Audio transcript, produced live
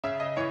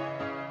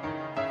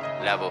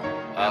Level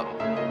up.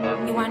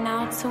 You are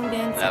now tuned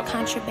in to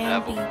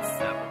Contraband Beats.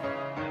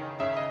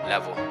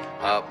 Level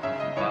up.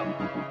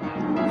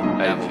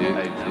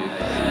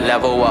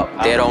 Level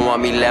up, they don't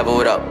want me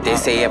leveled up. They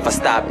say if I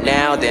stop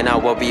now, then I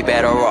will be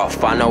better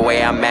off. I know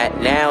where I'm at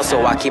now,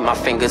 so I keep my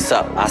fingers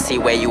up. I see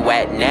where you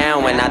at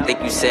now, and I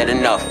think you said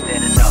enough.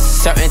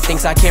 Certain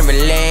things I can't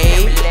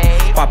relate.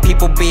 Why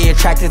people be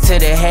attracted to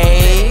the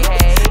hate?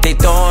 They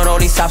throwing all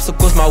these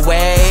obstacles my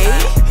way,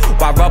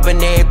 while rubbing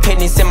their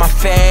opinions in my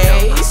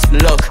face.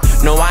 Look,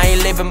 no, I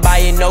ain't living by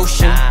a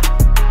notion.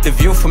 The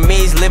view for me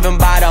is living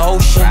by the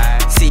ocean.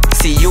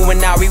 See you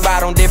and I, we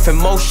ride on different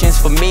motions.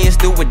 For me it's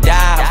do or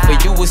die, for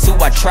you it's who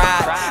I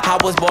tried. I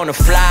was born to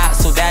fly,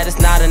 so that is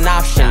not an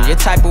option. Your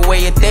type of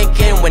way of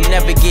thinking would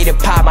never get it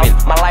poppin'.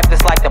 My life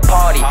is like the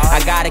party,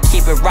 I gotta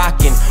keep it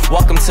rockin'.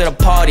 Welcome to the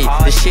party,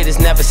 the shit is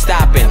never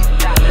stopping.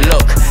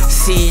 Look,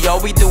 see, all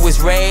we do is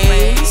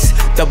raise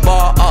the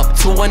bar up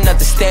to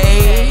another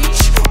stage.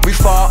 We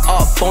fall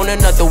up on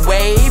another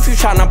wave. You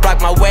tryna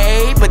block my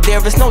way, but there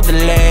is no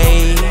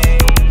delay.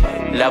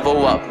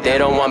 Level up, they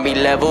don't want me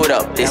leveled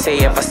up. They say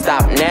if I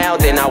stop now,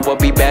 then I will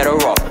be better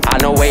off. I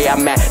know where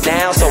I'm at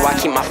now, so I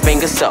keep my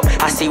fingers up.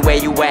 I see where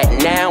you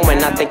at now,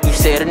 and I think you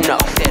said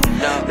enough.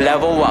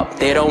 Level up,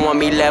 they don't want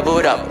me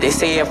leveled up. They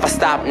say if I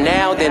stop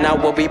now, then I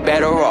will be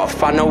better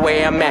off. I know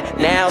where I'm at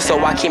now, so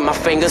I keep my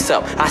fingers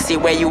up. I see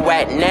where you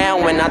at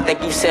now, and I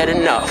think you said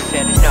enough.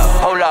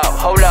 Hold up,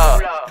 hold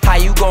up. How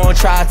you gon'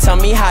 try to tell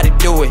me how to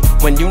do it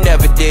when you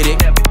never did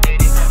it?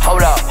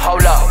 Hold up,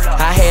 hold up.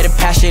 I had the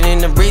passion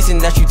and the reason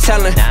that you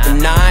tellin', but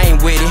nah, I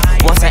ain't with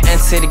it. Once I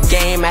entered the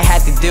game, I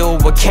had to deal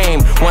with what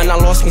came. When I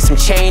lost me some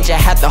change, I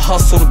had to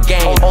hustle the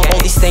game. All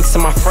these things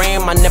in my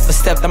frame, I never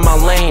stepped in my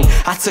lane.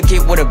 I took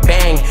it with a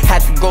bang,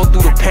 had to go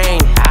through the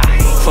pain.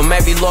 From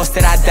every loss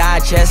that I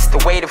digest,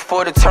 waited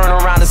for the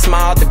turnaround and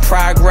smile at the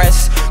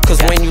progress.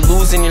 Cause when you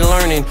losing, you're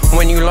learning.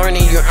 When you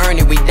learning, you earn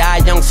it. We die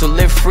young, so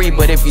live free,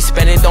 but if you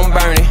spend it, don't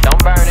burn it.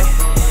 Don't burn it.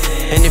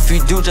 And if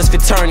you do, just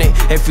return it.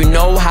 If you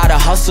know how to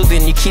hustle,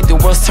 then you keep the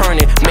wheels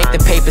turning. Make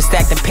the paper,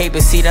 stack the paper,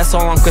 see, that's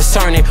all I'm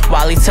concerning.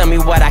 While he tell me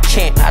what I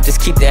can't, I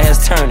just keep the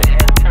heads turning.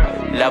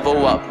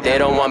 Level up, they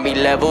don't want me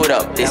leveled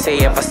up. They say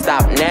if I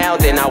stop now,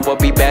 then I will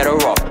be better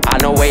off. I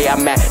know where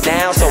I'm at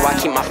now, so I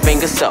keep my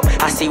fingers up.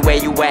 I see where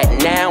you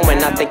at now,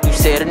 and I think you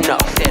said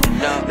enough.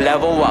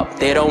 Level up,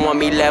 they don't want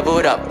me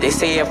leveled up. They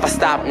say if I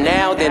stop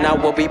now, then I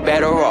will be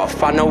better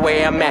off. I know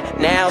where I'm at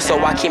now, so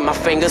I keep my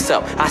fingers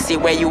up. I see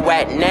where you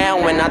at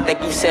now, and I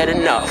think you said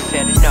enough.